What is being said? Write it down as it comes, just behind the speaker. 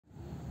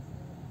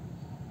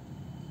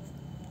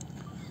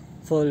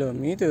Follow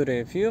me to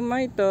review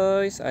my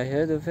toys. I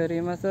have a very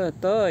much of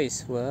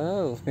toys.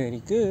 Wow, very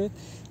good.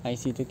 I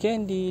see the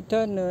candy,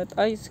 donut,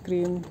 ice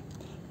cream,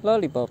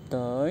 lollipop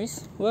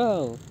toys.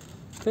 Wow,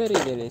 very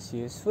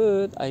delicious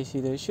food. I see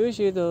the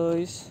sushi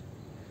toys.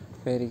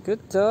 Very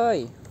good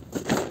toy.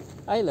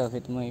 I love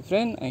it, my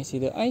friend. I see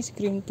the ice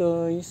cream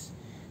toys,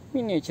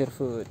 miniature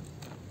food.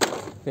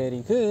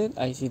 Very good.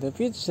 I see the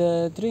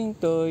pizza,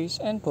 drink toys,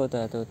 and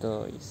potato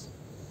toys.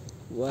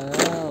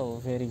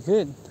 Wow, very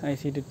good. I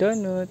see the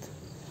donut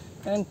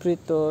and bread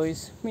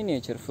toys,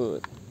 miniature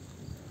food.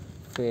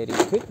 Very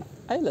good.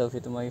 I love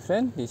it, my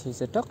friend. This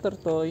is a doctor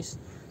toys,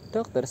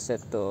 doctor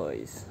set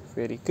toys.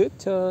 Very good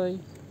toy.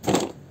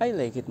 I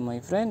like it,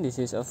 my friend. This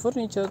is a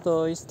furniture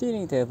toys,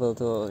 dining table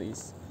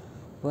toys.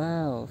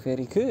 Wow,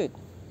 very good.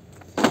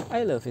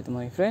 I love it,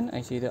 my friend.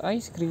 I see the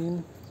ice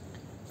cream,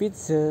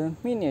 pizza,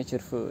 miniature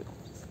food.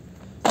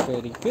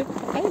 Very good.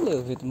 I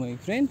love it, my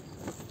friend.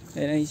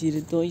 And I see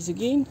the toys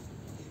again.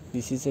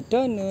 This is a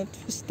donut,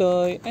 fish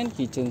toy, and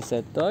kitchen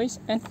set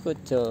toys and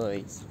food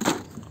toys.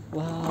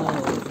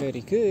 Wow, very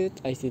good.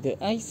 I see the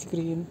ice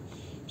cream,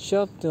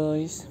 shop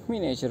toys,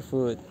 miniature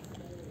food.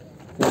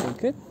 Very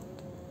good.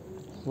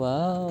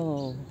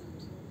 Wow,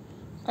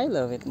 I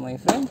love it, my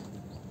friend.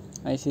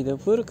 I see the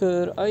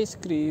burger, ice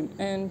cream,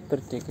 and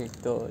birthday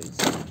cake toys.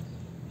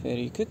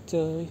 Very good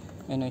toy.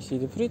 And I see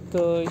the fruit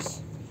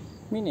toys,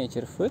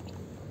 miniature food.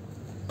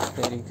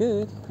 Very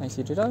good. I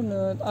see the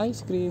donut,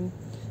 ice cream,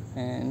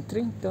 and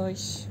drink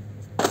toys.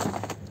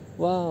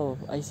 Wow,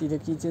 I see the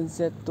kitchen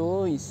set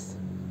toys,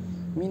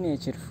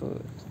 miniature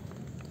food.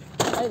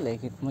 I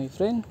like it, my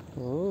friend.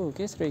 Oh,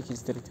 cash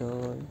register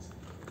toys.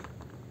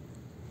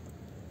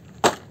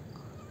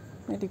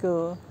 Let it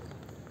go.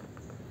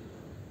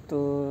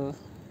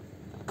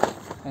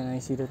 And I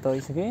see the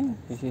toys again.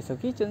 This is a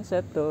kitchen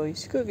set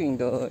toys, cooking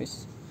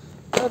toys.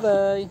 Bye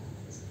bye.